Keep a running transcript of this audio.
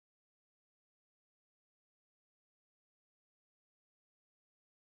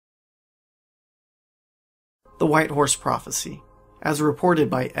The White Horse Prophecy, as reported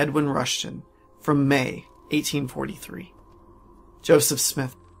by Edwin Rushton from May 1843. Joseph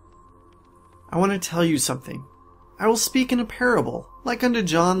Smith. I want to tell you something. I will speak in a parable, like unto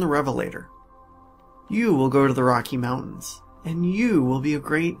John the Revelator. You will go to the Rocky Mountains, and you will be a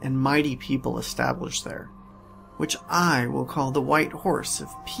great and mighty people established there, which I will call the White Horse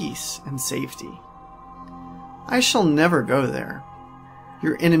of peace and safety. I shall never go there.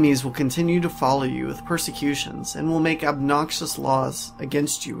 Your enemies will continue to follow you with persecutions and will make obnoxious laws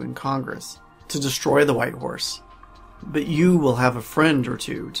against you in Congress to destroy the White Horse. But you will have a friend or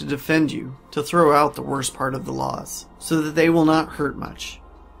two to defend you, to throw out the worst part of the laws, so that they will not hurt much.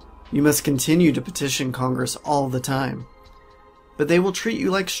 You must continue to petition Congress all the time. But they will treat you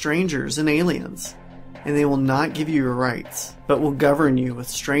like strangers and aliens, and they will not give you your rights, but will govern you with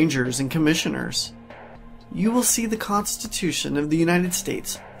strangers and commissioners. You will see the Constitution of the United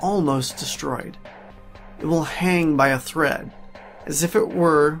States almost destroyed. It will hang by a thread, as if it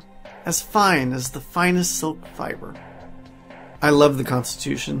were as fine as the finest silk fiber. I love the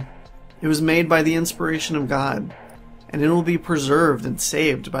Constitution. It was made by the inspiration of God, and it will be preserved and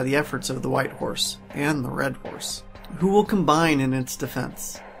saved by the efforts of the White Horse and the Red Horse, who will combine in its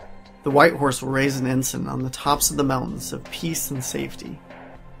defense. The White Horse will raise an ensign on the tops of the mountains of peace and safety.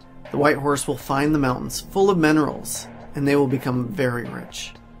 The White Horse will find the mountains full of minerals, and they will become very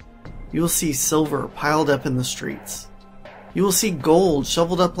rich. You will see silver piled up in the streets. You will see gold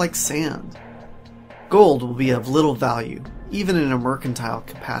shoveled up like sand. Gold will be of little value, even in a mercantile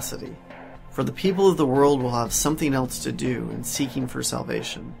capacity, for the people of the world will have something else to do in seeking for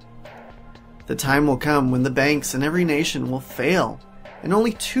salvation. The time will come when the banks in every nation will fail, and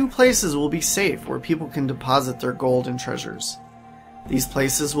only 2 places will be safe where people can deposit their gold and treasures. These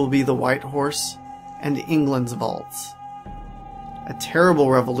places will be the White Horse and England's vaults. A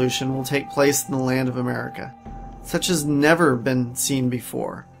terrible revolution will take place in the land of America, such as never been seen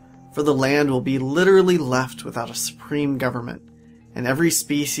before, for the land will be literally left without a supreme government, and every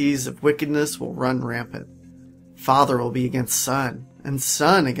species of wickedness will run rampant. Father will be against son, and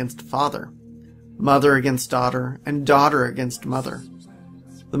son against father, mother against daughter, and daughter against mother.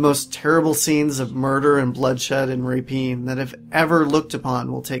 The most terrible scenes of murder and bloodshed and rapine that have ever looked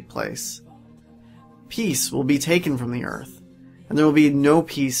upon will take place. Peace will be taken from the earth, and there will be no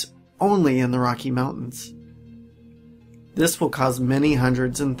peace only in the Rocky Mountains. This will cause many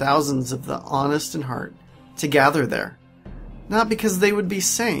hundreds and thousands of the honest in heart to gather there, not because they would be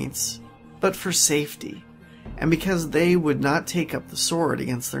saints, but for safety, and because they would not take up the sword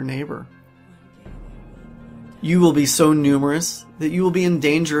against their neighbor. You will be so numerous that you will be in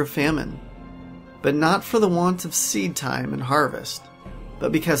danger of famine, but not for the want of seed time and harvest,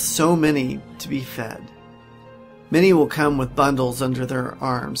 but because so many to be fed. Many will come with bundles under their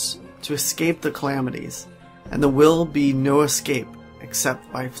arms to escape the calamities, and there will be no escape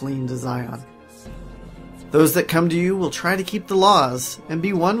except by fleeing to Zion. Those that come to you will try to keep the laws and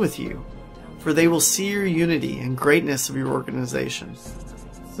be one with you, for they will see your unity and greatness of your organization.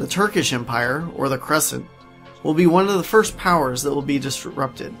 The Turkish Empire, or the Crescent, will be one of the first powers that will be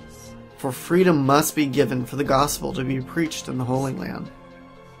disrupted, for freedom must be given for the gospel to be preached in the Holy Land.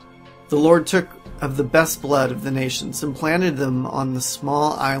 The Lord took of the best blood of the nations and planted them on the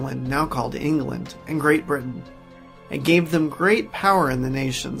small island now called England and Great Britain, and gave them great power in the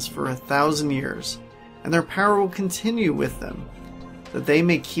nations for 1,000 years, and their power will continue with them, that they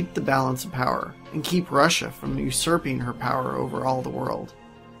may keep the balance of power, and keep Russia from usurping her power over all the world.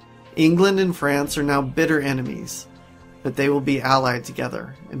 England and France are now bitter enemies, but they will be allied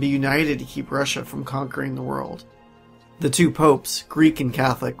together and be united to keep Russia from conquering the world. The 2 popes, Greek and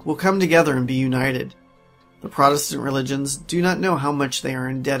Catholic, will come together and be united. The Protestant religions do not know how much they are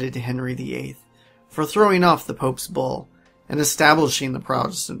indebted to Henry VIII for throwing off the Pope's bull and establishing the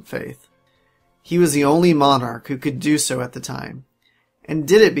Protestant faith. He was the only monarch who could do so at the time, and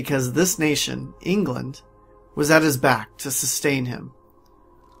did it because this nation, England, was at his back to sustain him.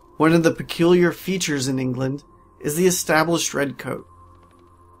 One of the peculiar features in England is the established red coat,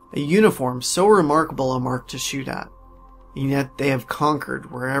 a uniform so remarkable a mark to shoot at, and yet they have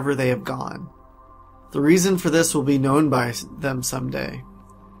conquered wherever they have gone. The reason for this will be known by them someday.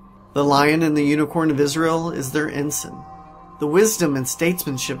 The lion and the unicorn of Israel is their ensign. The wisdom and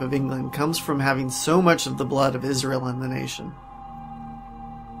statesmanship of England comes from having so much of the blood of Israel in the nation.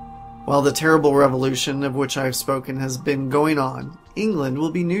 While the terrible revolution of which I have spoken has been going on, England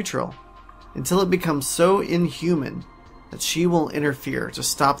will be neutral, until it becomes so inhuman that she will interfere to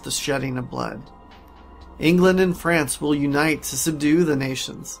stop the shedding of blood. England and France will unite to subdue the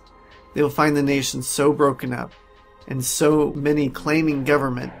nations. They will find the nations so broken up, and so many claiming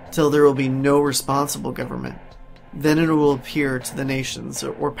government, till there will be no responsible government, Then it will appear to the nations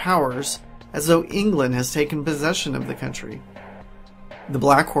or powers as though England has taken possession of the country. The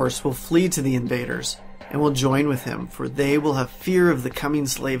black horse will flee to the invaders and will join with him, for they will have fear of the coming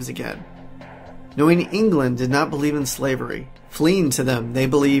slaves again. Knowing England did not believe in slavery, fleeing to them they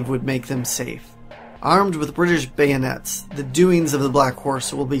believe would make them safe. Armed with British bayonets, the doings of the black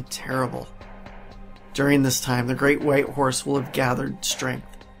horse will be terrible. During this time, the great white horse will have gathered strength,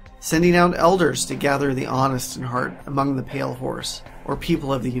 sending out elders to gather the honest in heart among the pale horse, or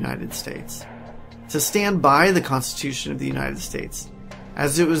people of the United States, to stand by the Constitution of the United States,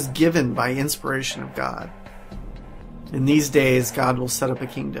 as it was given by inspiration of God. In these days God will set up a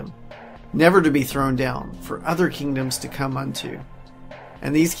kingdom, never to be thrown down, for other kingdoms to come unto.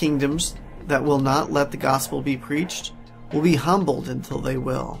 And these kingdoms that will not let the gospel be preached will be humbled until they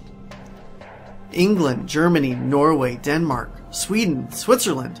will. England, Germany, Norway, Denmark, Sweden,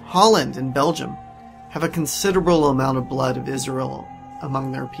 Switzerland, Holland, and Belgium have a considerable amount of blood of Israel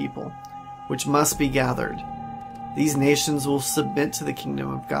among their people, which must be gathered. These nations will submit to the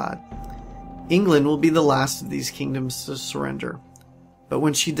kingdom of God. England will be the last of these kingdoms to surrender, but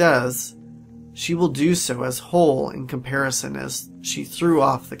when she does, she will do so as whole in comparison as she threw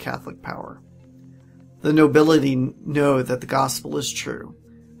off the Catholic power. The nobility know that the gospel is true,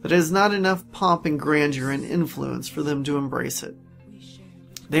 but it is not enough pomp and grandeur and influence for them to embrace it.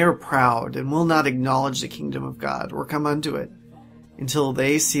 They are proud and will not acknowledge the kingdom of God or come unto it until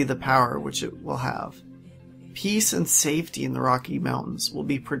they see the power which it will have. Peace and safety in the Rocky Mountains will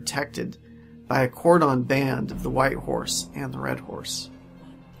be protected by a cordon band of the white horse and the red horse.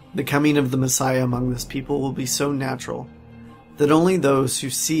 The coming of the Messiah among this people will be so natural that only those who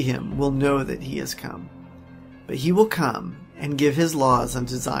see him will know that he has come. But he will come and give his laws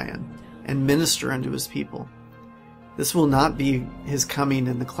unto Zion, and minister unto his people. This will not be his coming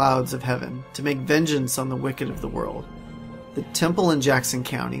in the clouds of heaven, to make vengeance on the wicked of the world. The temple in Jackson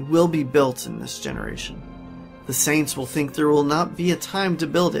County will be built in this generation. The saints will think there will not be a time to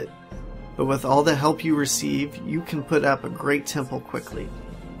build it, but with all the help you receive, you can put up a great temple quickly.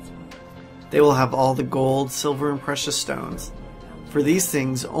 They will have all the gold, silver, and precious stones, for these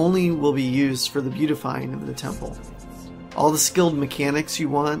things only will be used for the beautifying of the temple. All the skilled mechanics you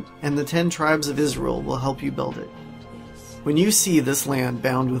want, and the 10 tribes of Israel will help you build it. When you see this land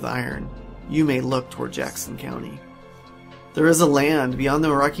bound with iron, you may look toward Jackson County. There is a land beyond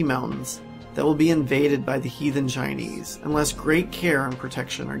the Rocky Mountains that will be invaded by the heathen Chinese unless great care and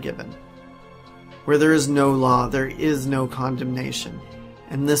protection are given. Where there is no law, there is no condemnation,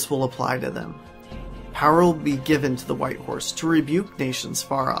 and this will apply to them. Power will be given to the white horse to rebuke nations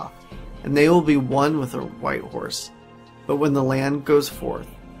far off, and they will be one with the white horse. But when the land goes forth,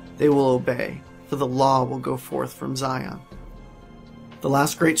 they will obey, for the law will go forth from Zion. The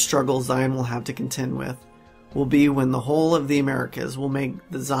last great struggle Zion will have to contend with will be when the whole of the Americas will make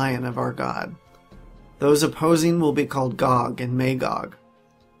the Zion of our God. Those opposing will be called Gog and Magog,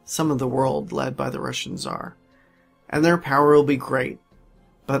 some of the world led by the Russian Tsar, and their power will be great,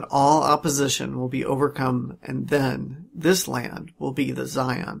 but all opposition will be overcome, and then this land will be the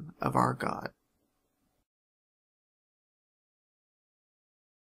Zion of our God.